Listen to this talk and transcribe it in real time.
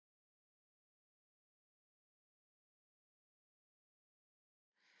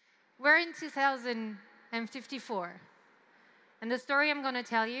We're in 2054. And the story I'm going to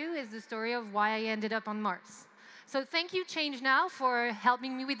tell you is the story of why I ended up on Mars. So thank you, Change Now, for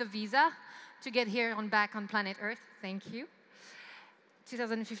helping me with the visa to get here back on planet Earth. Thank you.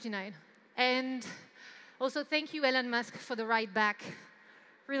 2059. And also thank you, Elon Musk, for the ride back.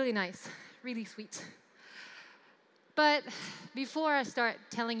 Really nice, really sweet. But before I start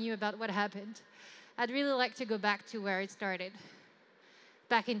telling you about what happened, I'd really like to go back to where it started,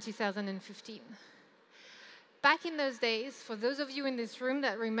 back in 2015. Back in those days, for those of you in this room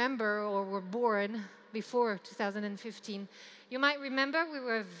that remember or were born before 2015, you might remember we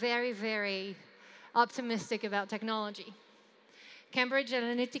were very, very optimistic about technology. Cambridge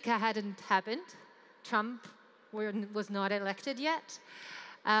Analytica hadn't happened. Trump was not elected yet.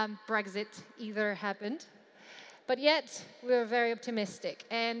 Brexit either happened. But yet, we were very optimistic.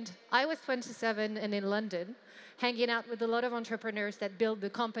 And I was 27 and in London, hanging out with a lot of entrepreneurs that build the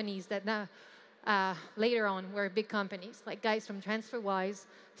companies that now, later on, were big companies, like guys from TransferWise,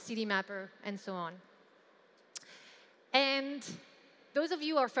 CityMapper, and so on. And those of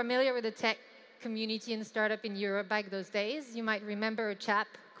you who are familiar with the tech community and startup in Europe back those days, you might remember a chap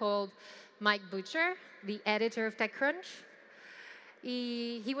called Mike Butcher, the editor of TechCrunch.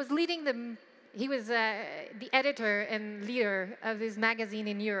 He was leading he was the editor and leader of this magazine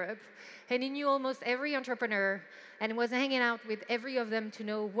in Europe. And he knew almost every entrepreneur and was hanging out with every of them to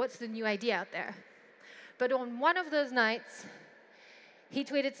know what's the new idea out there. But on one of those nights, he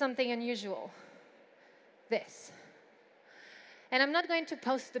tweeted something unusual. This. And I'm not going to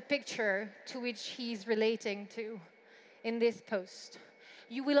post the picture to which he's relating to in this post.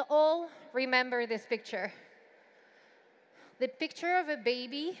 You will all remember this picture. The picture of a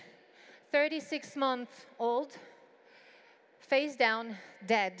baby, 36-month-old, face down,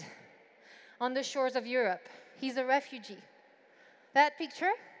 dead, on the shores of Europe. He's a refugee. That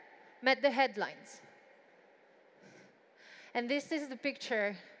picture made the headlines. And this is the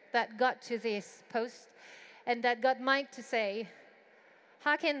picture that got to this post and that got Mike to say,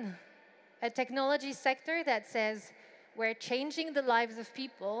 how can a technology sector that says we're changing the lives of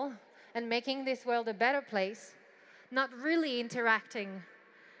people and making this world a better place, not really interacting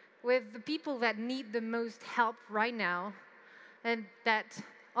with the people that need the most help right now and that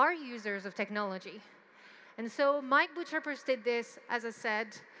are users of technology? And so Mike Butcher did this, as I said.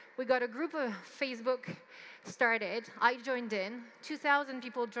 We got a group of Facebook started. I joined in. 2,000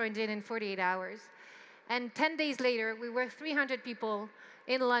 people joined in 48 hours. And 10 days later, we were 300 people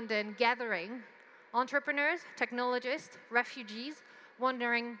in London gathering, entrepreneurs, technologists, refugees,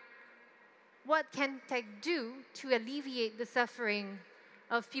 wondering what can tech do to alleviate the suffering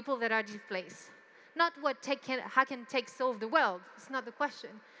of people that are displaced. Not how can tech solve the world? It's not the question.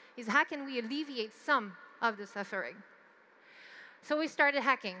 It's how can we alleviate some of the suffering? So we started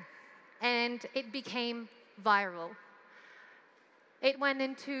hacking, and it became viral. It went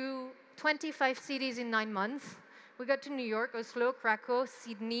into 25 cities in 9 months. We got to New York, Oslo, Krakow,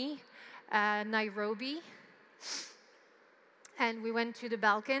 Sydney, Nairobi. And we went to the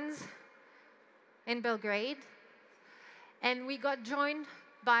Balkans in Belgrade. And we got joined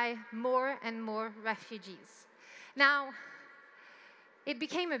by more and more refugees. Now, it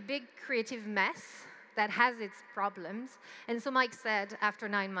became a big creative mess that has its problems. And so Mike said, after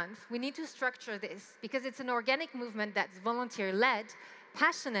 9 months, we need to structure this because it's an organic movement that's volunteer-led,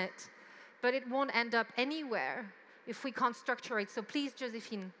 passionate, but it won't end up anywhere if we can't structure it. So please,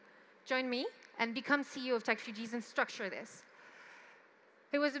 Joséphine, join me and become CEO of Techfugees and structure this.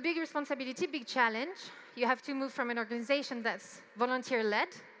 It was a big responsibility, big challenge. You have to move from an organization that's volunteer-led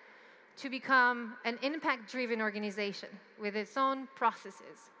to become an impact-driven organization with its own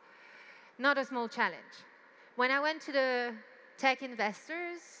processes. Not a small challenge. When I went to the tech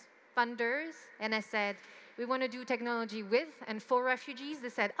investors, funders, and I said, we want to do technology with and for refugees, they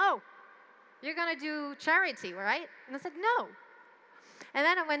said, oh, you're going to do charity, right? And I said, no. And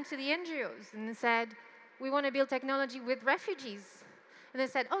then I went to the NGOs and said, we want to build technology with refugees. And they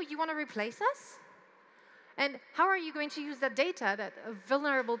said, oh, you want to replace us? And how are you going to use that data that of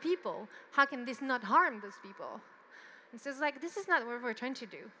vulnerable people? How can this not harm those people? And so it's like, this is not what we're trying to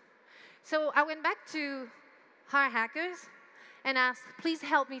do. So I went back to our hackers and asked, please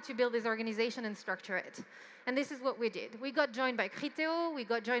help me to build this organization and structure it. And this is what we did. We got joined by Criteo, we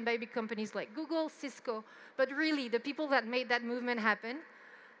got joined by big companies like Google, Cisco, but really the people that made that movement happen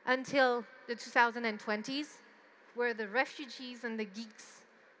until the 2020s were the refugees and the geeks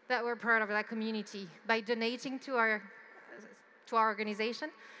that were part of that community by donating to our organization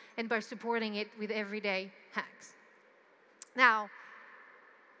and by supporting it with everyday hacks. Now,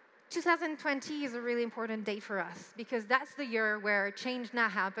 2020 is a really important date for us because that's the year where change now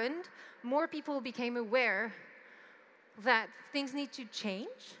happened. More people became aware that things need to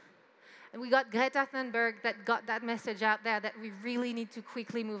change. And we got Greta Thunberg that got that message out there that we really need to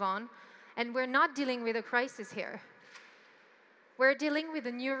quickly move on. And we're not dealing with a crisis here. We're dealing with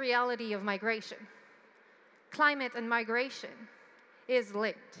a new reality of migration. Climate and migration is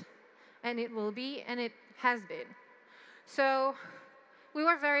linked. And it will be, and it has been. So we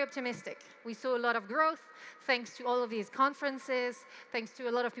were very optimistic. We saw a lot of growth thanks to all of these conferences, thanks to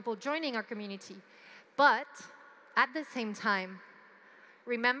a lot of people joining our community. But at the same time,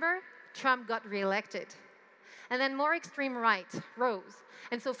 remember, Trump got reelected. And then more extreme right rose.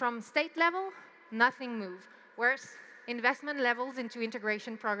 And so from state level, nothing moved. Worse, investment levels into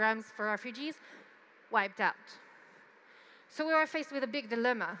integration programs for refugees wiped out. So we were faced with a big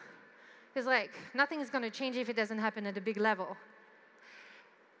dilemma. It's like, nothing is going to change if it doesn't happen at a big level.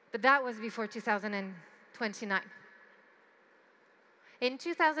 But that was before 2029. In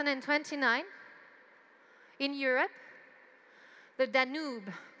 2029, in Europe, the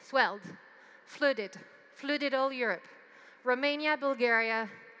Danube swelled, flooded all Europe. Romania, Bulgaria,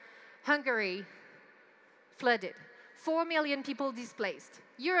 Hungary flooded. 4 million people displaced,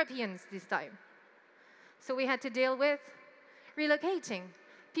 Europeans this time. So we had to deal with relocating.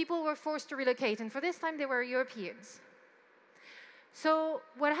 People were forced to relocate, and for this time they were Europeans. So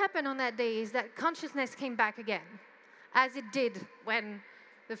what happened on that day is that consciousness came back again, as it did when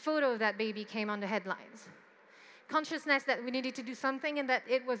the photo of that baby came on the headlines. Consciousness that we needed to do something and that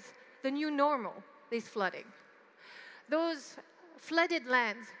it was the new normal, this flooding. Those flooded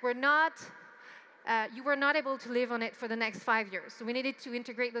lands were not, you were not able to live on it for the next 5 years. So we needed to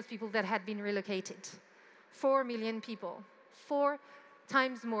integrate those people that had been relocated. 4 million people, 4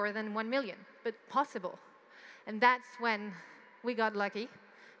 times more than 1 million, but possible. And that's when we got lucky,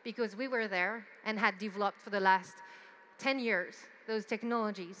 because we were there and had developed for the last 10 years those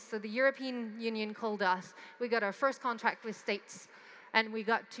technologies. So the European Union called us. We got our first contract with states, and we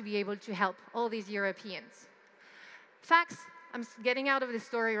got to be able to help all these Europeans. Facts, I'm getting out of the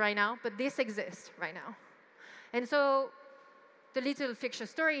story right now, but this exists right now. And so the little fiction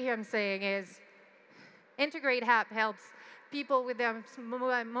story here I'm saying is Integrate app helps people with their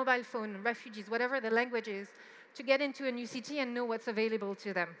mobile phone, refugees, whatever the language is, to get into a new city and know what's available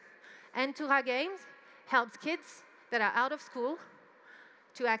to them. And Tura Games helps kids that are out of school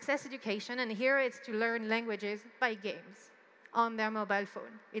to access education, and here it's to learn languages by games on their mobile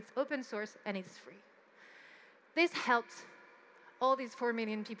phone. It's open source and it's free. This helped all these 4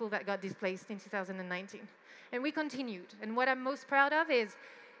 million people that got displaced in 2019. And we continued. And what I'm most proud of is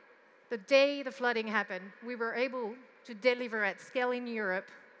the day the flooding happened, we were able to deliver at scale in Europe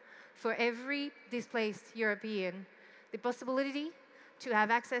for every displaced European the possibility to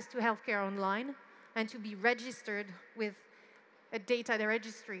have access to healthcare online and to be registered with a data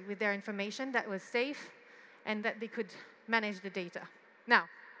registry with their information that was safe and that they could manage the data. Now,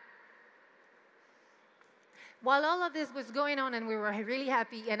 while all of this was going on and we were really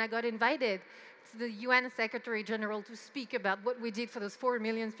happy, and I got invited to the UN Secretary General to speak about what we did for those 4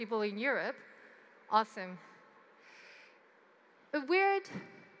 million people in Europe, awesome. A weird,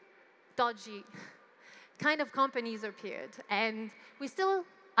 dodgy kind of companies appeared, and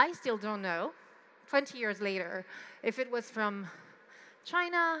I still don't know, 20 years later, if it was from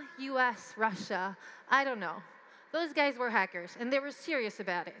China, US, Russia, I don't know. Those guys were hackers, and they were serious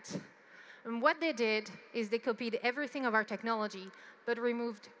about it. And what they did is they copied everything of our technology, but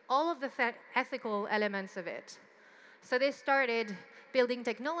removed all of the ethical elements of it. So they started building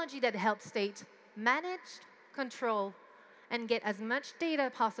technology that helped states manage, control, and get as much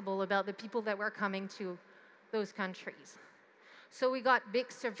data possible about the people that were coming to those countries. So we got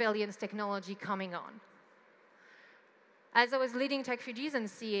big surveillance technology coming on. As I was leading Techfugees and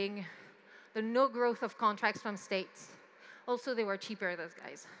seeing the no growth of contracts from states, also they were cheaper, those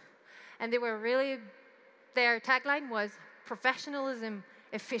guys. And they were really, their tagline was professionalism,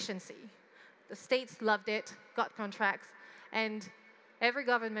 efficiency. The states loved it, got contracts, and every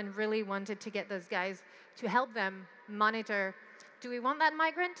government really wanted to get those guys to help them monitor, do we want that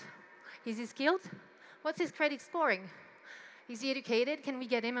migrant? Is he skilled? What's his credit scoring? Is he educated? Can we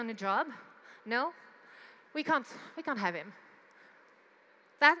get him on a job? No? We can't have him.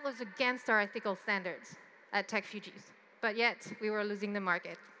 That was against our ethical standards at Techfugees, but yet we were losing the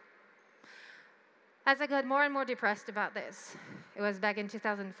market. As I got more and more depressed about this, it was back in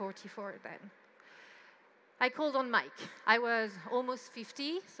 2044 then, I called on Mike. I was almost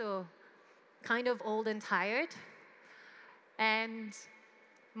 50, so kind of old and tired. And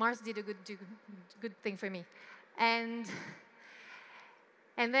Mars did a good thing for me. And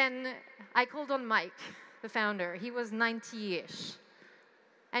And then I called on Mike, the founder. He was 90-ish.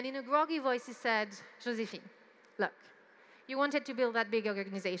 And in a groggy voice, he said, Joséphine, look, you wanted to build that big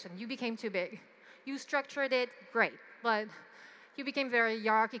organization. You became too big. You structured it, great. But you became very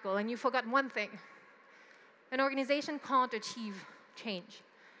hierarchical, and you forgot one thing. An organization can't achieve change.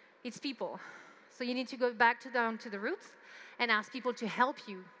 It's people. So you need to go back down to the roots and ask people to help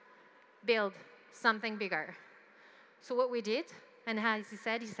you build something bigger. So what we did, and as he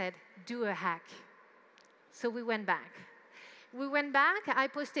said, do a hack. So we went back. I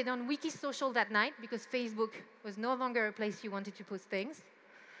posted on Wikisocial that night because Facebook was no longer a place you wanted to post things.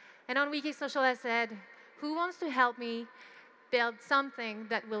 And on Wikisocial I said, who wants to help me build something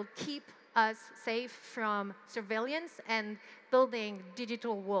that will keep us safe from surveillance and building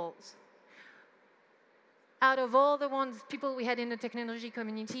digital walls? Out of all the people we had in the technology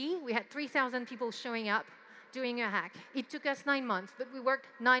community, we had 3,000 people showing up doing a hack. It took us 9 months, but we worked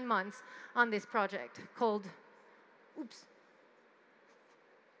 9 months on this project called,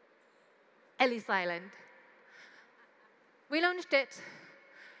 Ellis Island. We launched it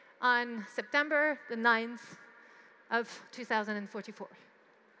on September the 9th of 2044.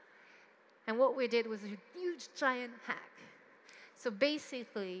 And what we did was a huge, giant hack. So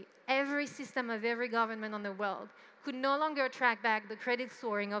basically, every system of every government on the world could no longer track back the credit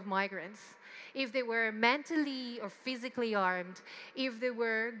scoring of migrants, if they were mentally or physically armed, if they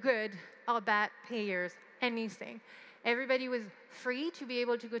were good or bad payers, anything. Everybody was free to be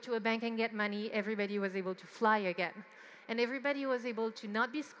able to go to a bank and get money. Everybody was able to fly again. And everybody was able to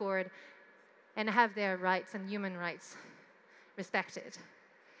not be scored and have their rights and human rights respected.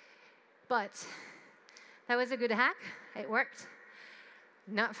 But that was a good hack. It worked.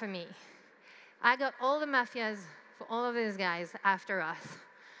 Not for me. I got all the mafias for all of these guys after us.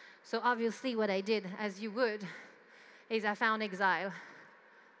 So obviously what I did, as you would, is I found exile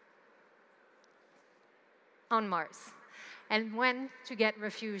on Mars and went to get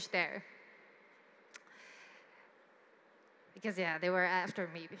refuge there. Because, yeah, they were after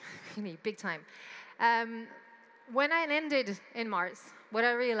me, really, big time. When I landed in Mars, what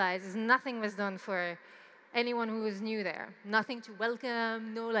I realized is nothing was done for anyone who was new there. Nothing to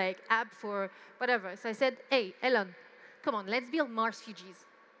welcome, no like app for whatever. So I said, hey, Elon, come on, let's build Mars-fugees.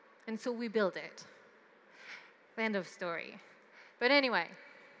 And so we built it. End of story. But anyway,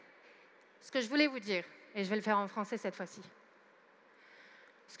 ce que je voulais vous dire, et je vais le faire en français cette fois-ci.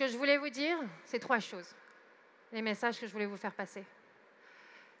 Ce que je voulais vous dire, c'est 3 choses. Les messages que je voulais vous faire passer.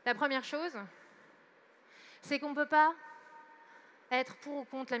 La première chose, c'est qu'on ne peut pas être pour ou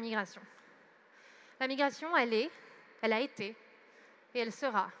contre la migration. La migration, elle a été, et elle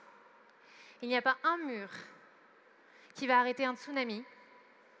sera. Il n'y a pas un mur qui va arrêter un tsunami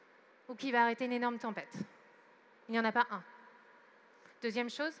ou qui va arrêter une énorme tempête. Il n'y en a pas un. Deuxième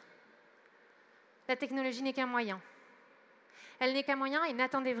chose, la technologie n'est qu'un moyen. Elle n'est qu'un moyen et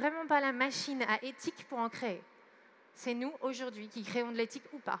n'attendez vraiment pas la machine à éthique pour en créer. C'est nous, aujourd'hui, qui créons de l'éthique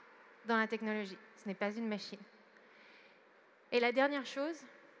ou pas dans la technologie. Ce n'est pas une machine. Et la dernière chose,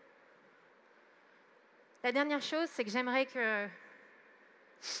 c'est que j'aimerais que,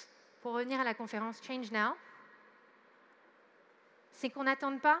 pour revenir à la conférence Change Now, c'est qu'on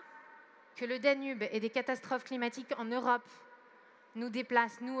n'attende pas que le Danube et des catastrophes climatiques en Europe nous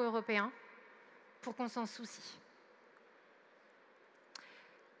déplacent, nous, Européens, pour qu'on s'en soucie.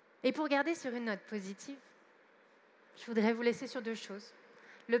 Et pour garder sur une note positive, je voudrais vous laisser sur 2 choses.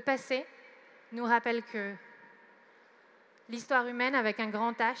 Le passé nous rappelle que l'histoire humaine, avec un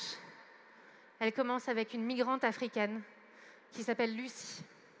grand H, elle commence avec une migrante africaine qui s'appelle Lucie.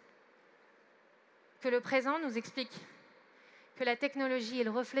 Que le présent nous explique que la technologie est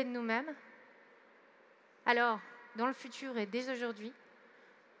le reflet de nous-mêmes. Alors, dans le futur et dès aujourd'hui,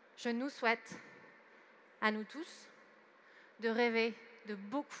 je nous souhaite, à nous tous, de rêver de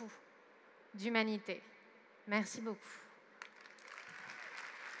beaucoup d'humanité. Merci beaucoup.